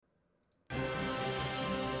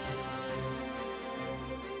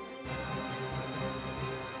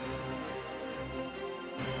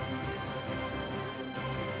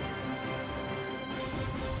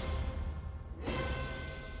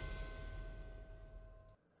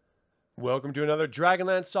Welcome to another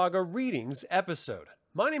Dragonlance Saga Readings episode.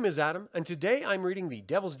 My name is Adam, and today I'm reading the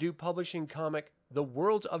Devil's Due Publishing comic, The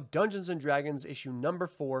Worlds of Dungeons & Dragons, issue number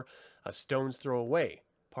 4, A Stone's Throw Away,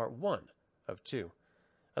 part 1 of 2.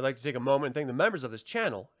 I'd like to take a moment and thank the members of this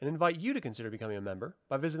channel, and invite you to consider becoming a member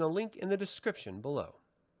by visiting the link in the description below.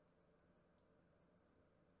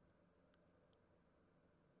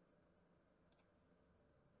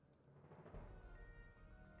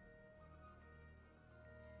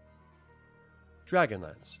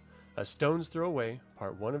 Dragonlance, A Stone's Throw Away,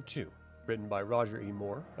 Part 1 of 2, written by Roger E.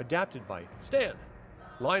 Moore, adapted by Stan,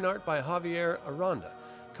 line art by Javier Aranda,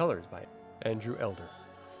 colors by Andrew Elder.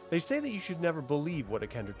 They say that you should never believe what a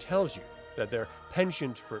Kender tells you, that their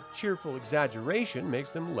penchant for cheerful exaggeration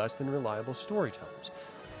makes them less than reliable storytellers.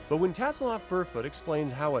 But when Tasselhoff Burfoot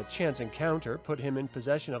explains how a chance encounter put him in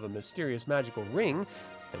possession of a mysterious magical ring,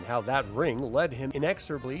 and how that ring led him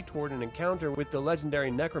inexorably toward an encounter with the legendary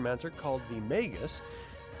necromancer called the Magus,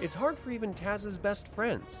 it's hard for even Taz's best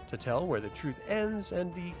friends to tell where the truth ends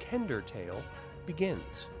and the Kender tale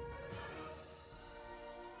begins.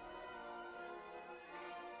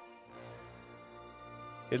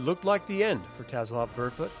 It looked like the end for Tasselhoff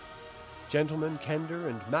Burfoot, gentleman Kender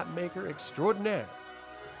and mapmaker extraordinaire.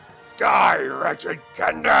 Die, wretched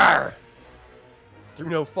Kender! Through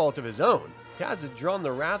no fault of his own, Taz had drawn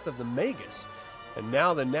the wrath of the Magus, and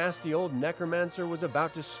now the nasty old necromancer was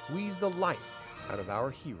about to squeeze the life out of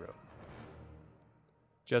our hero.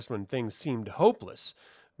 Just when things seemed hopeless,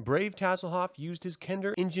 brave Tasselhoff used his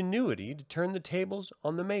Kender ingenuity to turn the tables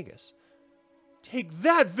on the Magus. Take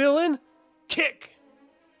that, villain! Kick!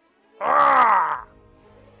 Ah!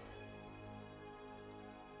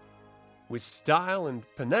 With style and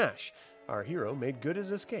panache, our hero made good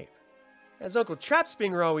his escape. As Uncle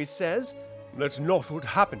Trapspinger always says, "That's not what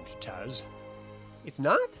happened, Taz." It's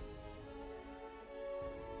not?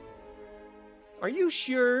 Are you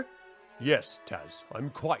sure? Yes, Taz, I'm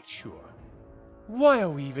quite sure. Why are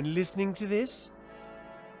we even listening to this?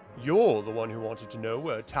 You're the one who wanted to know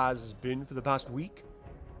where Taz has been for the past week.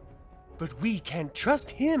 But we can't trust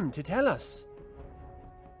him to tell us.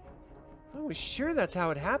 I was sure that's how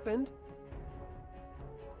it happened.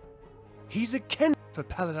 He's a Kender, for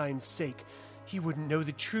Paladine's sake. He wouldn't know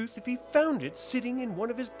the truth if he found it sitting in one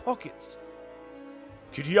of his pockets.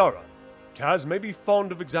 Kitiara, Taz may be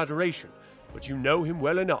fond of exaggeration, but you know him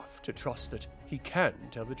well enough to trust that he can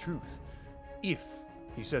tell the truth, if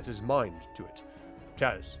he sets his mind to it.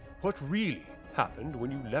 Taz, what really happened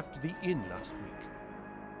when you left the inn last week?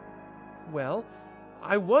 Well,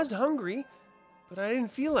 I was hungry, but I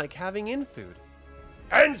didn't feel like having inn food.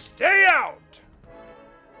 And stay out!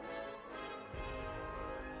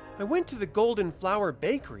 I went to the Golden Flower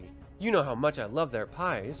Bakery. You know how much I love their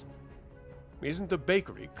pies. Isn't the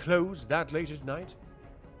bakery closed that late at night?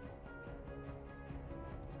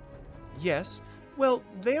 Yes. Well,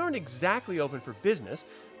 they aren't exactly open for business,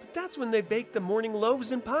 but that's when they bake the morning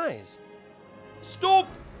loaves and pies. Stop!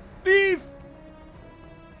 Thief!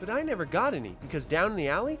 But I never got any, because down in the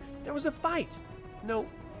alley, there was a fight. No,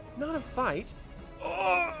 not a fight.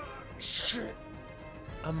 Oh, shit.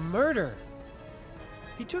 A murder.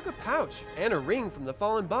 He took a pouch and a ring from the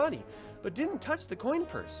fallen body, but didn't touch the coin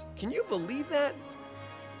purse. Can you believe that?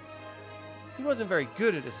 He wasn't very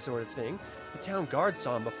good at this sort of thing. The town guard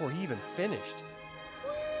saw him before he even finished.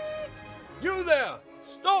 You there!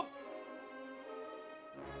 Stop!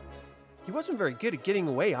 He wasn't very good at getting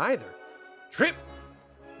away either. Trip!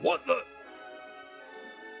 What the?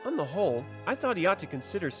 On the whole, I thought he ought to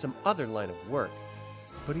consider some other line of work.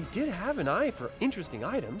 But he did have an eye for interesting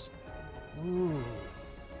items. Ooh.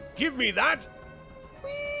 Give me that!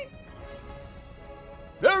 Whee!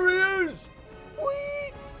 There he is!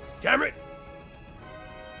 Whee! Damn it!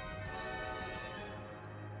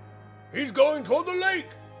 He's going toward the lake!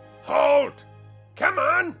 Halt! Come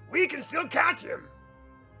on! We can still catch him!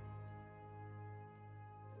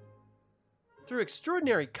 Through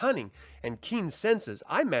extraordinary cunning and keen senses,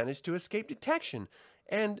 I managed to escape detection.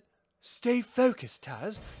 And stay focused,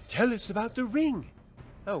 Taz. Tell us about the ring.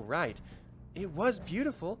 Oh, right. It was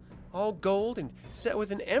beautiful, all gold and set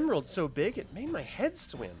with an emerald so big it made my head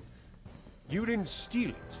swim. You didn't steal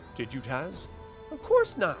it, did you, Taz? Of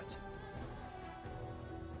course not.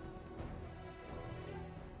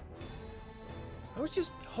 I was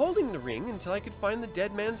just holding the ring until I could find the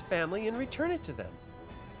dead man's family and return it to them.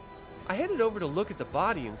 I headed over to look at the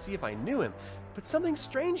body and see if I knew him, but something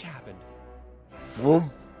strange happened.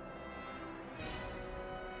 Vroom.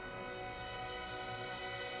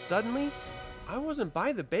 Suddenly, I wasn't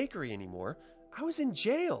by the bakery anymore. I was in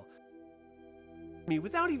jail. Me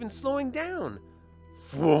without even slowing down.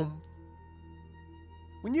 Vroom.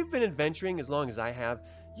 When you've been adventuring as long as I have,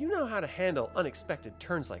 you know how to handle unexpected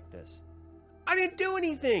turns like this. I didn't do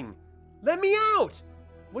anything! Let me out!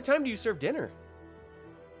 What time do you serve dinner?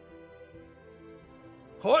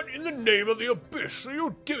 What in the name of the abyss are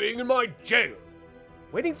you doing in my jail?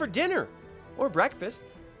 Waiting for dinner. Or breakfast.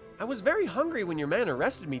 I was very hungry when your man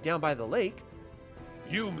arrested me down by the lake.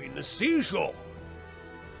 You mean the seashore?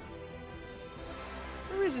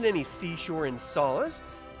 There isn't any seashore in Solace.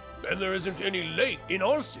 And there isn't any lake in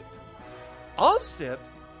Alsip. Alsip?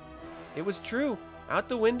 It was true. Out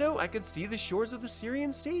the window, I could see the shores of the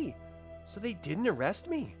Syrian Sea. So they didn't arrest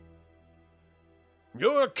me.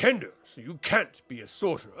 You're a Kender, so you can't be a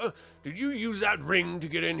sorcerer. Did you use that ring to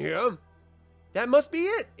get in here? That must be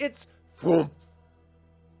it. It's... Thwomp.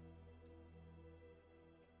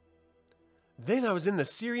 Then I was in the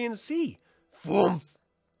Syrian Sea. Thwomp.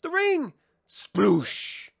 The ring!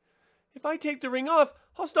 Sploosh. If I take the ring off,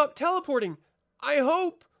 I'll stop teleporting. I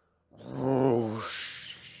hope.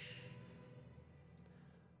 Whoosh.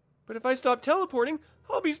 But if I stop teleporting,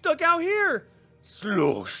 I'll be stuck out here.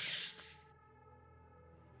 Sloosh.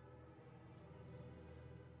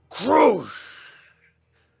 Croosh.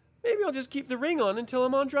 Maybe I'll just keep the ring on until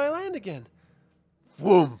I'm on dry land again.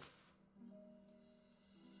 Thwomp.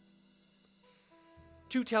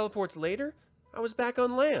 2 teleports later, I was back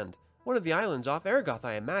on land. One of the islands off Ergoth,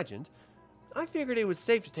 I imagined. I figured it was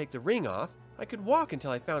safe to take the ring off. I could walk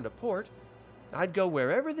until I found a port. I'd go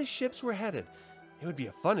wherever the ships were headed. It would be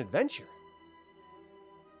a fun adventure.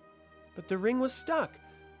 But the ring was stuck,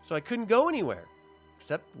 so I couldn't go anywhere,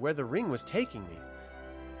 except where the ring was taking me.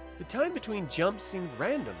 The time between jumps seemed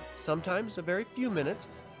random, sometimes a very few minutes,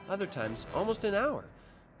 other times almost an hour.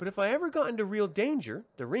 But if I ever got into real danger,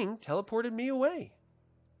 the ring teleported me away.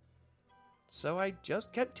 So I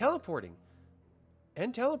just kept teleporting,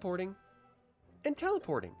 and teleporting, and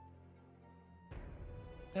teleporting.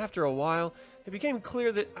 After a while, it became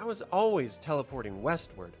clear that I was always teleporting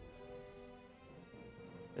westward,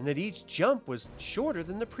 and that each jump was shorter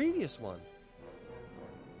than the previous one.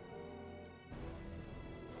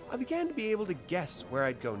 I began to be able to guess where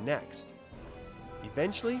I'd go next.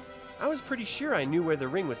 Eventually, I was pretty sure I knew where the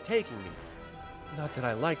ring was taking me. Not that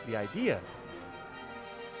I liked the idea.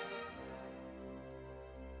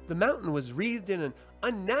 The mountain was wreathed in an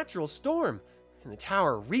unnatural storm, and the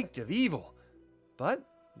tower reeked of evil. But,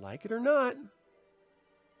 like it or not,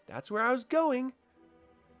 that's where I was going.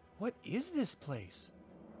 What is this place?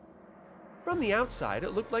 From the outside,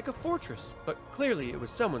 it looked like a fortress, but clearly it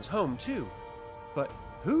was someone's home too. But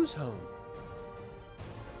whose home?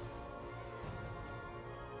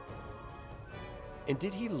 And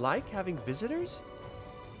did he like having visitors?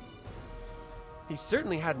 He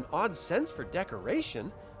certainly had an odd sense for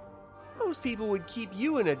decoration. Most people would keep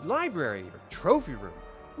you in a library or trophy room,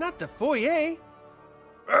 not the foyer.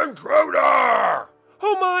 Intruder!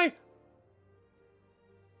 Oh my!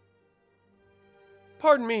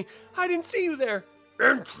 Pardon me, I didn't see you there.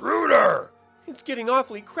 Intruder! It's getting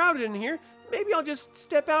awfully crowded in here. Maybe I'll just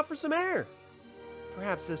step out for some air.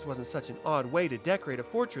 Perhaps this wasn't such an odd way to decorate a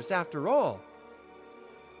fortress after all.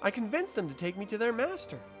 I convinced them to take me to their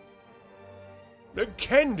master. A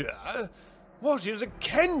Kender? What is a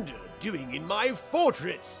Kender doing in my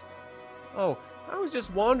fortress? Oh, I was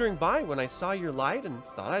just wandering by when I saw your light and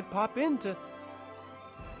thought I'd pop in to...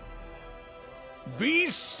 Be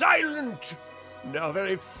silent! Now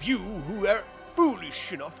very few who are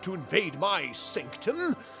foolish enough to invade my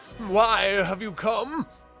sanctum. Why have you come?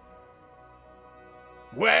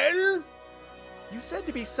 Well? You said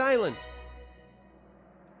to be silent.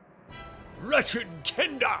 Wretched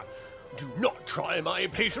Kender! Do not try my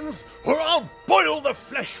patience, or I'll boil the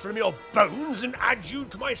flesh from your bones and add you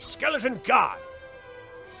to my skeleton guard.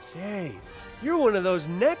 Say, you're one of those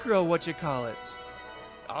necro-whatchamacallits.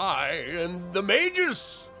 I am the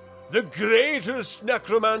Magus, the greatest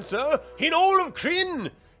necromancer in all of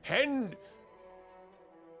Kryn, and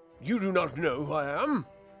you do not know who I am?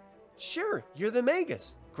 Sure, you're the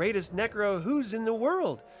Magus, greatest necro-who's in the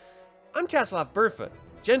world. I'm Tassleoff Burfoot,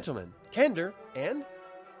 gentleman, Kender, and...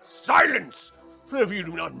 Silence! If you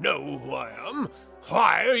do not know who I am,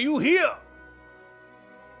 why are you here?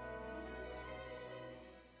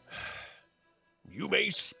 You may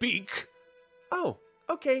speak. Oh,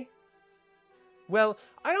 okay. Well,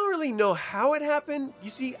 I don't really know how it happened. You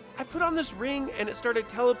see, I put on this ring and it started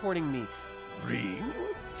teleporting me. Ring?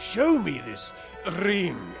 Show me this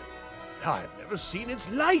ring. I've never seen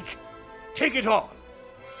its like. Take it off.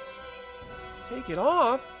 Take it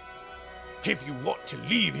off? If you want to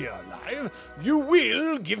leave here alive, you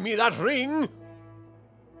will give me that ring.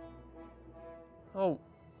 Oh,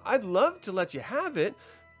 I'd love to let you have it,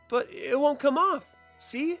 but it won't come off.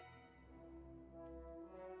 See?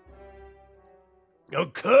 A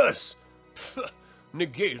curse!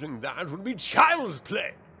 Negating that would be child's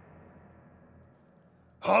play.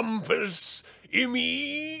 Humpus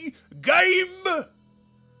imi game.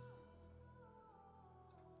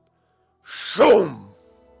 Shum.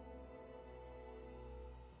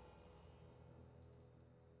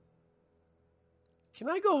 Can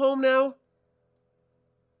I go home now?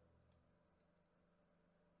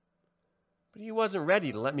 But he wasn't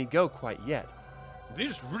ready to let me go quite yet.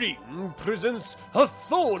 This ring presents a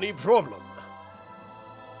thorny problem.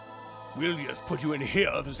 We'll just put you in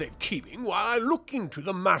here for safekeeping while I look into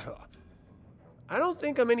the matter. I don't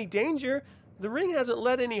think I'm any danger. The ring hasn't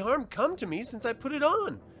let any harm come to me since I put it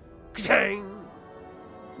on. Kang!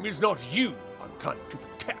 It's not you I'm trying to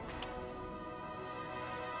protect.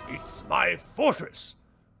 It's my fortress.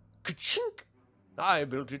 Ka-chink! I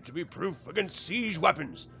built it to be proof against siege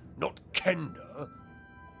weapons, not Kenda.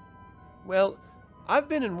 Well, I've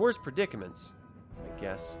been in worse predicaments, I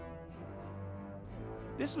guess.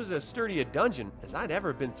 This was as sturdy a dungeon as I'd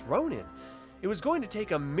ever been thrown in. It was going to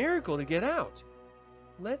take a miracle to get out.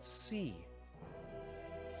 Let's see.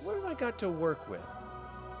 What have I got to work with?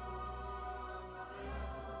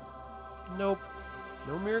 Nope.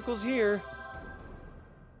 No miracles here.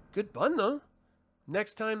 Good bun, though.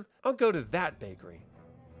 Next time, I'll go to that bakery.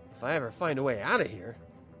 If I ever find a way out of here.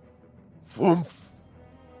 Foomph!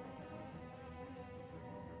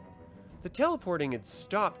 The teleporting had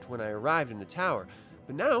stopped when I arrived in the tower,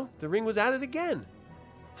 but now the ring was at it again.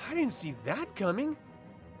 I didn't see that coming.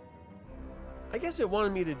 I guess it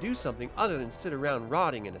wanted me to do something other than sit around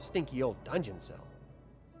rotting in a stinky old dungeon cell.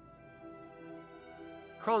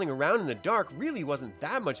 Crawling around in the dark really wasn't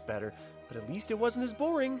that much better, but at least it wasn't as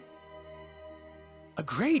boring. A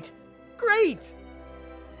grate! Great!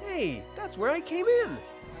 Hey, that's where I came in.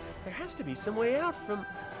 There has to be some way out from...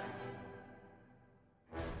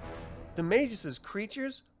 The Magus'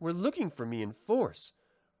 creatures were looking for me in force.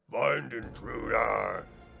 Find intruder!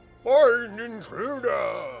 Find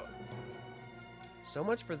intruder! So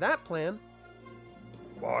much for that plan.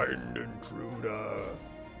 Find intruder!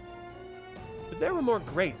 But there were more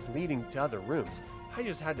grates leading to other rooms. I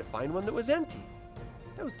just had to find one that was empty.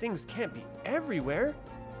 Those things can't be everywhere.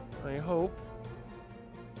 I hope.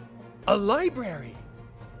 A library!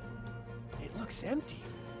 It looks empty.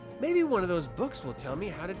 Maybe one of those books will tell me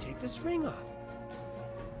how to take this ring off.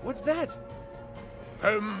 What's that?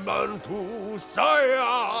 Pembantu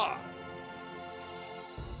Saya!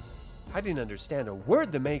 I didn't understand a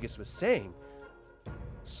word the Magus was saying.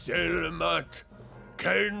 Selmat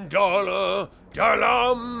Kendala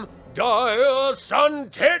Dalam Daya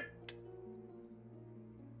Santet!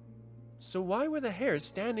 So why were the hairs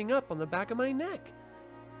standing up on the back of my neck?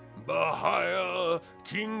 Bahaya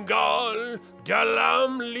Tingal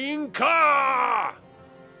Dalam Linka!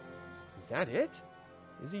 Is that it?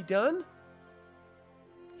 Is he done?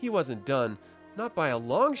 He wasn't done, not by a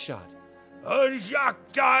long shot.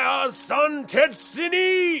 Ajaktaya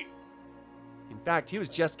Santetsini! In fact, he was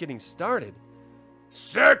just getting started.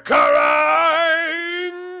 Sekarain!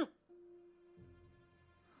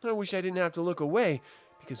 I wish I didn't have to look away,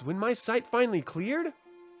 because when my sight finally cleared,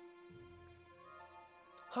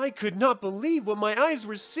 I could not believe what my eyes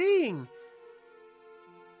were seeing.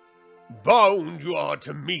 Bound you are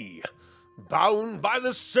to me, bound by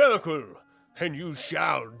the circle, and you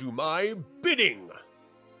shall do my bidding.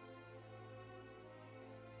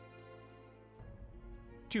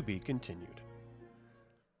 To be continued.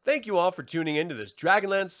 Thank you all for tuning in to this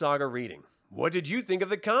Dragonlance Saga reading. What did you think of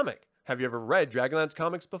the comic? Have you ever read Dragonlance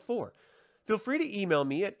comics before? Feel free to email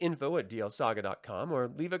me at info@dlsaga.com or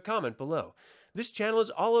leave a comment below. This channel is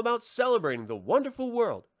all about celebrating the wonderful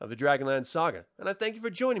world of the Dragonlance Saga, and I thank you for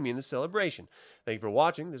joining me in the celebration. Thank you for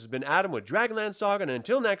watching. This has been Adam with Dragonlance Saga, and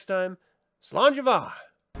until next time, Slanjava!